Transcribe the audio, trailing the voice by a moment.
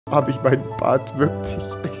habe ich meinen Bart wirklich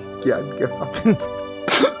echt gern gehabt.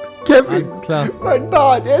 Kevin, alles klar. Mein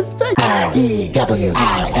Bart, der ist weg. R-E-W-I-N-S-I-D.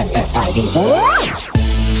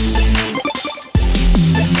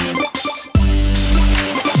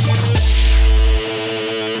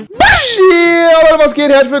 Was geht?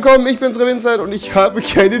 Herzlich willkommen, ich bin's rewinside und ich habe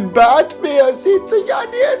keinen Bart mehr. Seht euch an,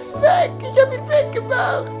 er ist weg. Ich habe ihn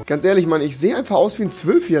weggemacht. Ganz ehrlich, Mann, ich sehe einfach aus wie ein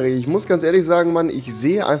 12-Jähriger. Ich muss ganz ehrlich sagen, Mann, ich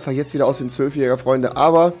sehe einfach jetzt wieder aus wie ein 12-Jähriger, Freunde.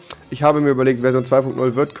 Aber ich habe mir überlegt, Version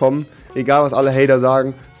 2.0 wird kommen. Egal, was alle Hater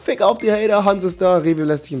sagen. Fick auf die Hater, Hans ist da, Revi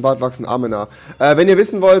lässt sich im Bart wachsen, Amena. Wenn ihr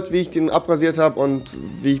wissen wollt, wie ich den abrasiert habe und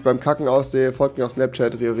wie ich beim Kacken aussehe, folgt mir auf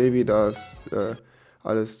Snapchat, Revi, da ist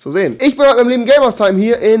alles zu sehen. Ich bin heute mit dem lieben Gamerstime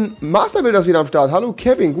hier in Masterbuilders wieder am Start. Hallo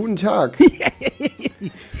Kevin, guten Tag.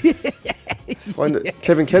 Freunde,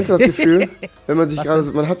 Kevin, kennst du das Gefühl, wenn man sich gerade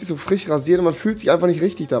so, man hat sich so frisch rasiert und man fühlt sich einfach nicht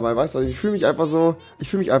richtig dabei, weißt du? Ich fühle mich einfach so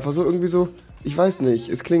irgendwie so, ich weiß nicht,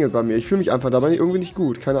 es klingelt bei mir. Ich fühle mich einfach dabei irgendwie nicht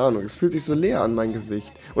gut, keine Ahnung. Es fühlt sich so leer an mein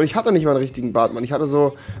Gesicht. Und ich hatte nicht mal einen richtigen Bart, Mann. Ich hatte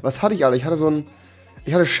so, was hatte ich alle? Ich hatte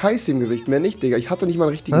Scheiße im Gesicht, mehr nicht, Digga. Ich hatte nicht mal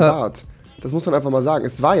einen richtigen Bart. Das muss man einfach mal sagen.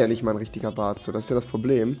 Es war ja nicht mal ein richtiger Bart, so, das ist ja das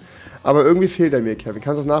Problem. Aber irgendwie fehlt er mir, Kevin.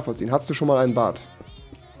 Kannst du das nachvollziehen? Hattest du schon mal einen Bart?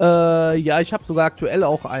 Ja, ich habe sogar aktuell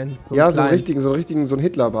auch einen. So ja, so einen richtigen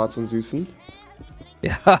Hitlerbart, so einen süßen.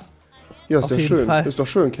 Ja. Ja, ist doch schön. Fall. Ist doch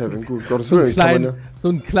schön, Kevin. Gut, Gottes so Willen. So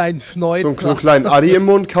einen kleinen Schnäuzer. So einen kleinen Adi im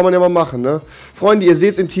Mund kann man ja mal machen, ne? Freunde, ihr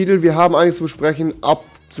seht es im Titel, wir haben einiges zu besprechen,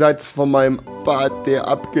 abseits von meinem Bart, der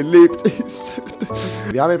abgelebt ist.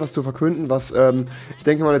 Wir haben etwas zu verkünden, was, ich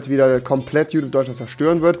denke mal, jetzt wieder komplett YouTube Deutschland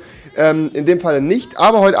zerstören wird. In dem Fall nicht,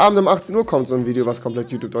 aber heute Abend um 18 Uhr kommt so ein Video, was komplett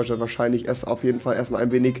YouTube Deutschland wahrscheinlich auf jeden Fall erstmal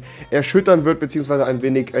ein wenig erschüttern wird, beziehungsweise ein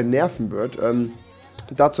wenig nerven wird.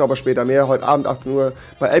 Dazu aber später mehr. Heute Abend 18 Uhr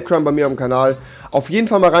bei R.I.P bei mir am Kanal. Auf jeden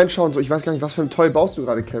Fall mal reinschauen. So, ich weiß gar nicht, was für ein Toy baust du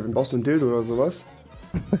gerade, Kevin? Baust du ein Dildo oder sowas?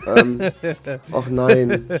 Ach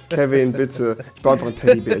nein, Kevin, bitte. Ich baue einfach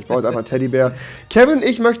einen Teddybär. Kevin,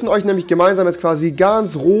 ich möchte euch nämlich gemeinsam jetzt quasi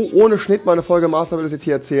ganz roh, ohne Schnitt, meine Folge Masterbuilders jetzt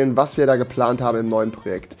hier erzählen, was wir da geplant haben im neuen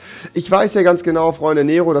Projekt. Ich weiß ja ganz genau, Freunde,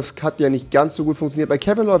 Nero, das hat ja nicht ganz so gut funktioniert. Bei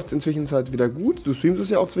Kevin läuft es inzwischen wieder gut. Du streamst es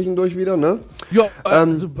ja auch zwischendurch wieder, ne? Ja,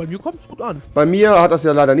 also bei mir kommt es gut an. Bei mir hat das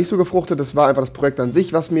ja leider nicht so gefruchtet. Das war einfach das Projekt an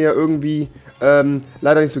sich, was mir irgendwie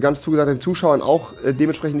leider nicht so ganz zugesagt hat, den Zuschauern auch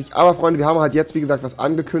dementsprechend nicht. Aber Freunde, wir haben halt jetzt, wie gesagt, was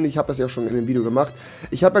angekündigt. Ich habe das ja auch schon in dem Video gemacht.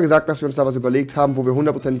 Ich habe ja gesagt, dass wir uns da was überlegt haben, wo wir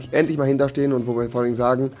hundertprozentig endlich mal hinterstehen und wo wir vor allem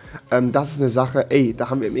sagen, das ist eine Sache, ey,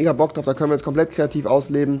 da haben wir mega Bock drauf, da können wir uns komplett kreativ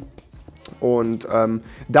ausleben. Und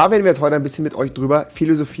da werden wir jetzt heute ein bisschen mit euch drüber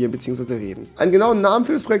philosophieren bzw. reden. Einen genauen Namen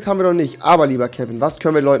für das Projekt haben wir noch nicht, aber lieber Kevin, was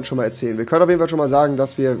können wir den Leuten schon mal erzählen? Wir können auf jeden Fall schon mal sagen,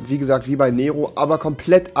 dass wir, wie gesagt, wie bei Nero, aber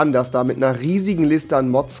komplett anders da mit einer riesigen Liste an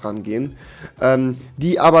Mods rangehen,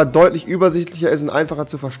 die aber deutlich übersichtlicher ist und einfacher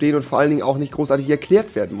zu verstehen und vor allen Dingen auch nicht großartig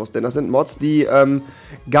erklärt werden muss. Denn das sind Mods, die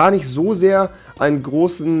gar nicht so sehr einen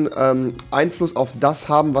großen Einfluss auf das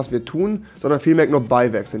haben, was wir tun, sondern vielmehr nur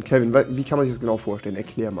Beiwerk sind. Kevin, wie kann man sich das genau vorstellen?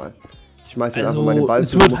 Erklär mal. Ich schmeiß den einfach mal den Ball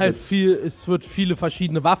zu. Es wird viele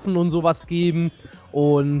verschiedene Waffen und sowas geben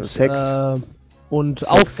und Sex. Und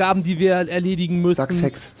Aufgaben, die wir erledigen müssen. Sag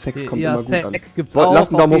Sex. Sex kommt ja, immer gut an. Gibt's auch,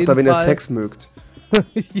 lasst einen Daumen hoch da, wenn ihr Sex mögt.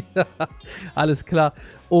 Ja, alles klar.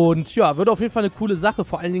 Und ja, wird auf jeden Fall eine coole Sache.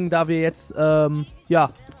 Vor allen Dingen, da wir jetzt,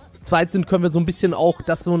 ja, zu zweit sind, können wir so ein bisschen auch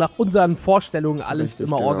das so nach unseren Vorstellungen alles richtig,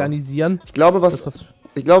 immer organisieren. Ich glaube,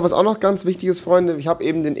 was auch noch ganz wichtig ist, Freunde, ich habe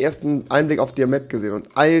eben den ersten Einblick auf die Map gesehen und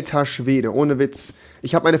alter Schwede, ohne Witz.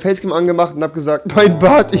 Ich habe meine Facecam angemacht und habe gesagt, mein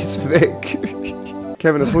Bart ist weg.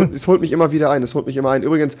 Kevin, das holt mich immer wieder ein,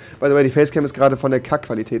 Übrigens, by the way, die Facecam ist gerade von der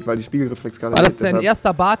Kackqualität, weil die Spiegelreflex gerade... War das dein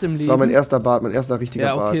erster Bart im Leben? Das war mein erster Bart, mein erster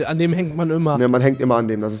richtiger Bart. Ja, okay, an dem hängt man immer. Ne, man hängt immer an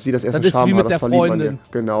dem, das ist wie das erste Schamhaar, wie mit das verliebt man dir.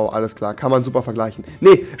 Genau, alles klar, kann man super vergleichen.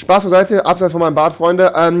 Nee, Spaß beiseite, abseits von meinem Bart,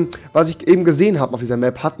 Freunde, was ich eben gesehen habe auf dieser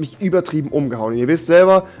Map, hat mich übertrieben umgehauen. Und ihr wisst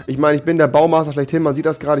selber, ich meine, ich bin der Baumaster schlechthin, man sieht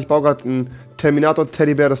das gerade, ich baue gerade einen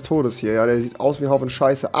Terminator-Teddybär des Todes hier, ja, der sieht aus wie ein Haufen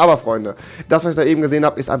Scheiße. Aber, Freunde, das, was ich da eben gesehen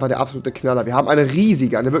habe, ist einfach der absolute Knaller. Wir haben eine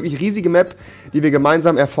wirklich riesige Map, die wir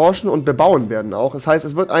gemeinsam erforschen und bebauen werden auch. Das heißt,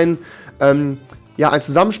 es wird ein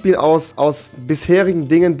Zusammenspiel aus bisherigen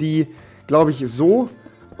Dingen, die, glaube ich, so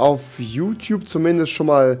auf YouTube zumindest schon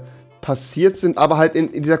mal passiert sind, aber halt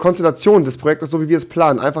in dieser Konstellation des Projektes, so wie wir es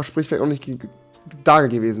planen, einfach sprich vielleicht noch nicht da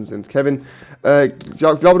gewesen sind. Kevin, ich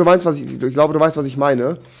glaube, du weißt, was ich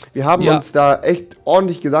meine. Wir haben uns da echt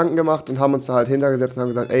ordentlich Gedanken gemacht und haben uns da halt hintergesetzt und haben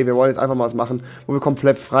gesagt, ey, wir wollen jetzt einfach mal was machen, wo wir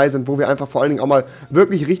komplett frei sind, wo wir einfach vor allen Dingen auch mal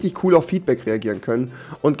wirklich richtig cool auf Feedback reagieren können.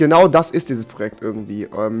 Und genau das ist dieses Projekt irgendwie.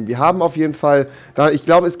 Wir haben auf jeden Fall, ich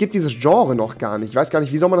glaube, es gibt dieses Genre noch gar nicht. Ich weiß gar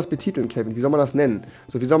nicht, wie soll man das betiteln, Kevin? Wie soll man das nennen?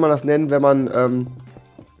 So, wie soll man das nennen, wenn man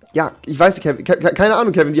ja, ich weiß nicht, Kevin, keine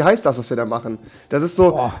Ahnung, Kevin, wie heißt das, was wir da machen? Das ist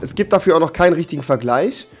so, es gibt dafür auch noch keinen richtigen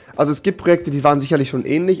Vergleich. Also es gibt Projekte, die waren sicherlich schon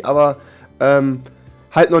ähnlich, aber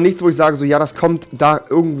halt noch nichts, wo ich sage, so, ja, das kommt da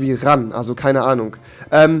irgendwie ran. Also keine Ahnung.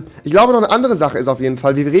 Ich glaube, noch eine andere Sache ist auf jeden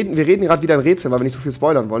Fall, wir reden gerade wieder ein Rätsel, weil wir nicht so viel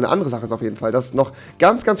spoilern wollen. Eine andere Sache ist auf jeden Fall, dass noch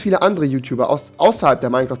ganz, ganz viele andere YouTuber außerhalb der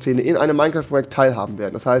Minecraft-Szene in einem Minecraft-Projekt teilhaben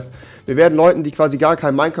werden. Das heißt, wir werden Leuten, die quasi gar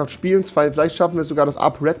kein Minecraft spielen, vielleicht schaffen wir es sogar, dass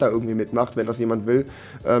R.I.P da irgendwie mitmacht, wenn das jemand will.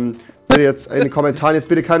 Bitte jetzt in den Kommentaren, jetzt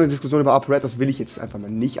bitte keine Diskussion über R.I.P, das will ich jetzt einfach mal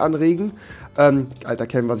nicht anregen. Alter,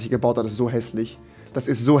 Kevin, was ich hier gebaut habe, ist so hässlich. Das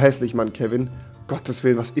ist so hässlich, Mann, Kevin. Gottes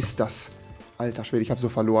Willen, was ist das? Alter Schwede, ich habe so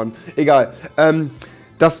verloren. Egal.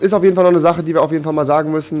 Das ist auf jeden Fall noch eine Sache, die wir auf jeden Fall mal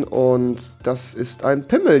sagen müssen. Und das ist ein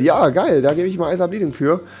Pimmel. Ja, geil. Da gebe ich mal R.I.P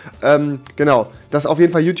für. Genau. Dass auf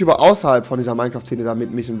jeden Fall YouTuber außerhalb von dieser Minecraft-Szene da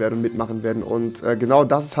mitmischen werden und mitmachen werden. Und genau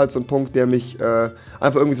das ist halt so ein Punkt, der mich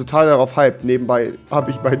einfach irgendwie total darauf hypt. Nebenbei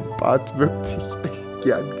habe ich meinen Bart wirklich echt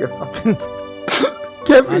gern gehabt.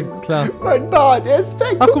 Kevin, alles klar. Mein Bart, der ist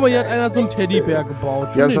weg. Ach, guck mal, hier hat einer so einen Teddybär gebaut.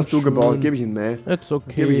 Ja, das hast du gebaut. Gebe ich ihn mehr. Ist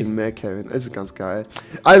okay. Gebe ich ihn mehr, Kevin. Ist ganz geil.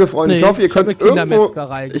 Also, Freunde, ich hoffe, ihr könnt irgendwo...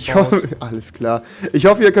 Ich hoffe, alles klar. Ich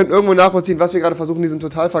hoffe, ihr könnt irgendwo nachvollziehen, was wir gerade versuchen, in diesem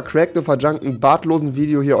total vercrackten und verjunkten, bartlosen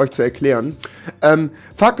Video hier euch zu erklären.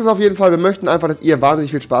 Fakt ist auf jeden Fall, wir möchten einfach, dass ihr wahnsinnig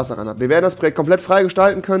viel Spaß daran habt. Wir werden das Projekt komplett frei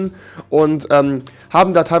gestalten können und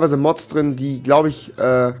haben da teilweise Mods drin, die, glaube ich,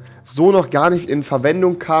 so noch gar nicht in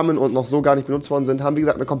Verwendung kamen und noch so gar nicht benutzt worden sind, haben, wie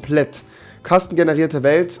gesagt, eine komplett custom-generierte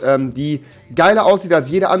Welt, die geiler aussieht als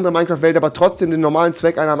jede andere Minecraft-Welt, aber trotzdem den normalen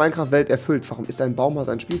Zweck einer Minecraft-Welt erfüllt. Warum ist ein Baumhaus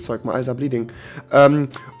ein Spielzeug? Mal R.I.P.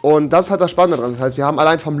 Und das ist halt das Spannende dran. Das heißt, wir haben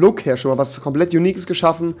allein vom Look her schon mal was komplett Uniques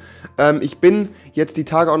geschaffen. Ich bin jetzt die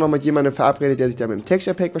Tage auch noch mit jemandem verabredet, der sich da mit dem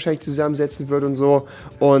Texture Pack wahrscheinlich zusammensetzen wird und so.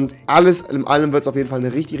 Und alles in allem wird es auf jeden Fall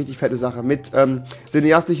eine richtig, richtig fette Sache mit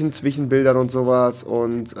cineastischen Zwischenbildern und sowas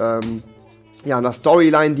und ja, einer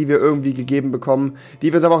Storyline, die wir irgendwie gegeben bekommen,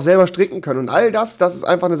 die wir uns aber auch selber stricken können. Und all das ist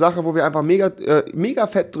einfach eine Sache, wo wir einfach mega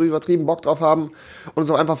fett übertrieben Bock drauf haben und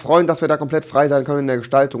uns auch einfach freuen, dass wir da komplett frei sein können in der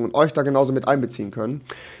Gestaltung und euch da genauso mit einbeziehen können.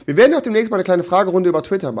 Wir werden auch demnächst mal eine kleine Fragerunde über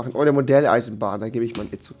Twitter machen, oder Modelleisenbahn, da gebe ich mal ein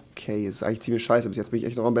It's okay, das ist eigentlich ziemlich scheiße, bis jetzt bin ich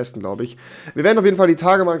echt noch am besten, glaube ich. Wir werden auf jeden Fall die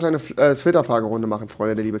Tage mal eine kleine Twitter-Fragerunde machen,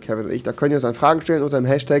 Freunde, der liebe Kevin und ich. Da könnt ihr uns dann Fragen stellen unter dem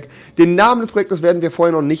Hashtag. Den Namen des Projektes werden wir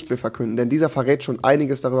vorher noch nicht mehr verkünden, denn dieser verrät schon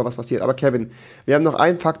einiges darüber, was passiert. Aber Kevin, wir haben noch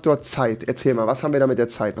einen Faktor Zeit. Erzähl mal, was haben wir da mit der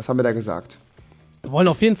Zeit? Was haben wir da gesagt? Wir wollen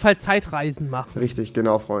auf jeden Fall Zeitreisen machen. Richtig,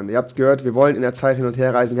 genau, Freunde. Ihr habt es gehört, wir wollen in der Zeit hin und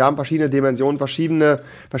her reisen. Wir haben verschiedene Dimensionen, verschiedene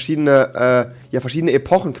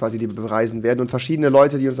Epochen quasi, die wir bereisen werden und verschiedene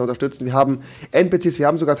Leute, die uns da unterstützen. Wir haben NPCs, wir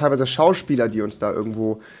haben sogar teilweise Schauspieler, die uns da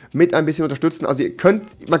irgendwo mit ein bisschen unterstützen. Also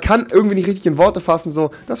man kann irgendwie nicht richtig in Worte fassen,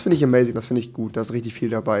 so, das finde ich amazing, das finde ich gut, da ist richtig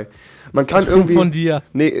viel dabei. Man kann das irgendwie... von dir.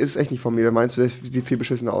 Nee, ist echt nicht von mir, meinst du, das sieht viel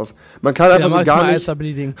beschissener aus. Man kann einfach so gar nicht...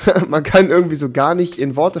 Man kann irgendwie so gar nicht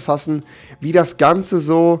in Worte fassen, wie das Ganze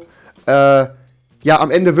so, ja,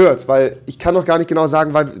 am Ende wird, weil ich kann noch gar nicht genau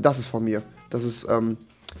sagen, weil das ist von mir. Das ist,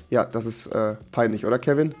 ja, das ist peinlich, oder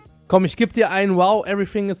Kevin? Komm, ich gebe dir ein Wow,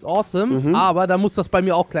 everything is awesome, aber da musst du das bei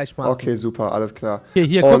mir auch gleich machen. Okay, super, alles klar.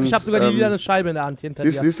 Hier, guck, ich habe sogar wieder eine Scheibe in der Hand hinter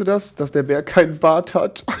dir. Siehst du das, dass der Bär keinen Bart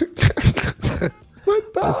hat? Mein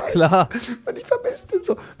Bart. Alles klar. Und ich vermisse den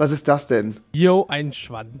so. Was ist das denn? Yo, ein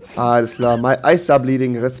Schwanz. Alles klar,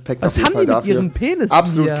 Bleeding, Respekt auf jeden Fall dafür. Was haben die mit ihren Penis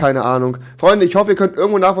Absolut hier? Keine Ahnung. Freunde, ich hoffe, ihr könnt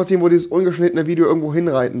irgendwo nachvollziehen, wo dieses ungeschnittene Video irgendwo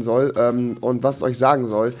hinreiten soll und was es euch sagen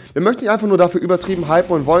soll. Wir möchten einfach nur dafür übertrieben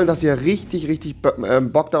hypen und wollen, dass ihr richtig, richtig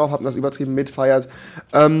Bock darauf habt und das übertrieben mitfeiert.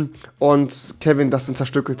 Und Kevin, das sind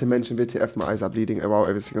zerstückelte Menschen, WTF, mal Bleeding, wow,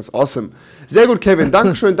 everything is awesome. Sehr gut, Kevin,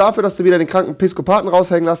 Dankeschön dafür, dass du wieder den kranken Piskopathen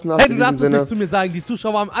raushängen lassen hast. Hey, du darfst es nicht zu mir sagen, die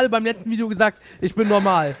Zuschauer haben alle beim letzten Video gesagt, ich bin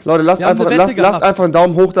normal. Leute, lasst einfach einen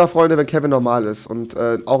Daumen hoch da, Freunde, wenn Kevin normal ist. Und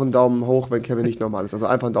auch einen Daumen hoch, wenn Kevin nicht normal ist. Also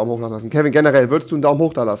einfach einen Daumen hoch lassen. Kevin, generell, würdest du einen Daumen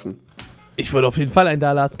hoch da lassen? Ich würde auf jeden Fall einen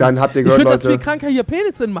da lassen. Dann habt ihr gehört, Leute. Ich finde das viel kranker, hier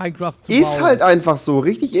Penis in Minecraft zu bauen. Ist halt einfach so,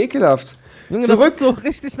 richtig ekelhaft. Junge, das ist so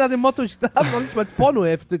richtig nach dem Motto, ich darf noch nicht mal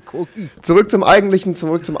Pornohefte gucken. Zurück zur eigentlichen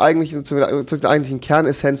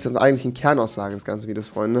Kernessenz und eigentlichen Kernaussage des ganzen Videos,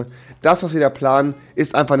 Freunde. Das, was wir da planen,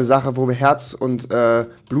 ist einfach eine Sache, wo wir Herz und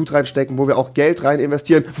Blut reinstecken, wo wir auch Geld rein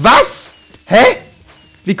investieren. Was? Hä?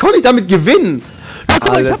 Wie konnte ich damit gewinnen? Ja,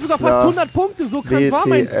 guck mal, ich habe sogar fast 100 Punkte, so krank war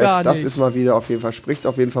meins gar nicht. Das ist mal wieder auf jeden Fall, spricht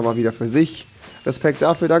auf jeden Fall mal wieder für sich. Respekt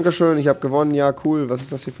dafür, Dankeschön. Ich habe gewonnen, ja, cool. Was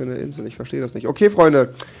ist das hier für eine Insel? Ich verstehe das nicht. Okay, Freunde,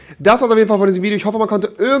 das war's auf jeden Fall von diesem Video. Ich hoffe, man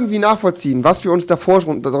konnte irgendwie nachvollziehen, was wir uns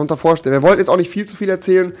darunter vorstellen. Wir wollten jetzt auch nicht viel zu viel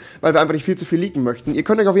erzählen, weil wir einfach nicht viel zu viel leaken möchten. Ihr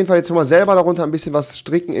könnt euch auf jeden Fall jetzt schon mal selber darunter ein bisschen was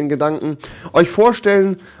stricken in Gedanken, euch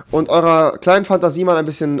vorstellen und eurer kleinen Fantasie mal ein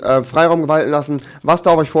bisschen Freiraum walten lassen, was da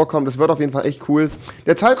auf euch vorkommt. Das wird auf jeden Fall echt cool.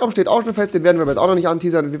 Der Zeitraum steht auch schon fest, den werden wir jetzt auch noch nicht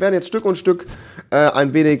anteasern. Wir werden jetzt Stück und Stück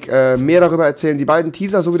ein wenig mehr darüber erzählen. Die beiden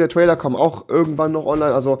Teaser sowie der Trailer kommen auch irgendwann noch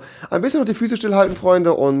online. Also ein bisschen noch die Füße stillhalten,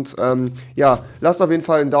 Freunde. Und ja, lasst auf jeden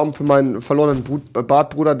Fall einen Daumen für meinen verlorenen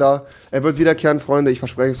Bartbruder da. Er wird wiederkehren, Freunde. Ich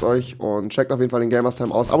verspreche es euch. Und checkt auf jeden Fall den Gamers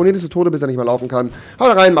Time aus. Abonniert es zu Tode, bis er nicht mehr laufen kann.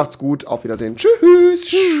 Haut rein, macht's gut. Auf Wiedersehen. Tschüss.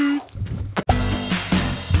 Tschüss.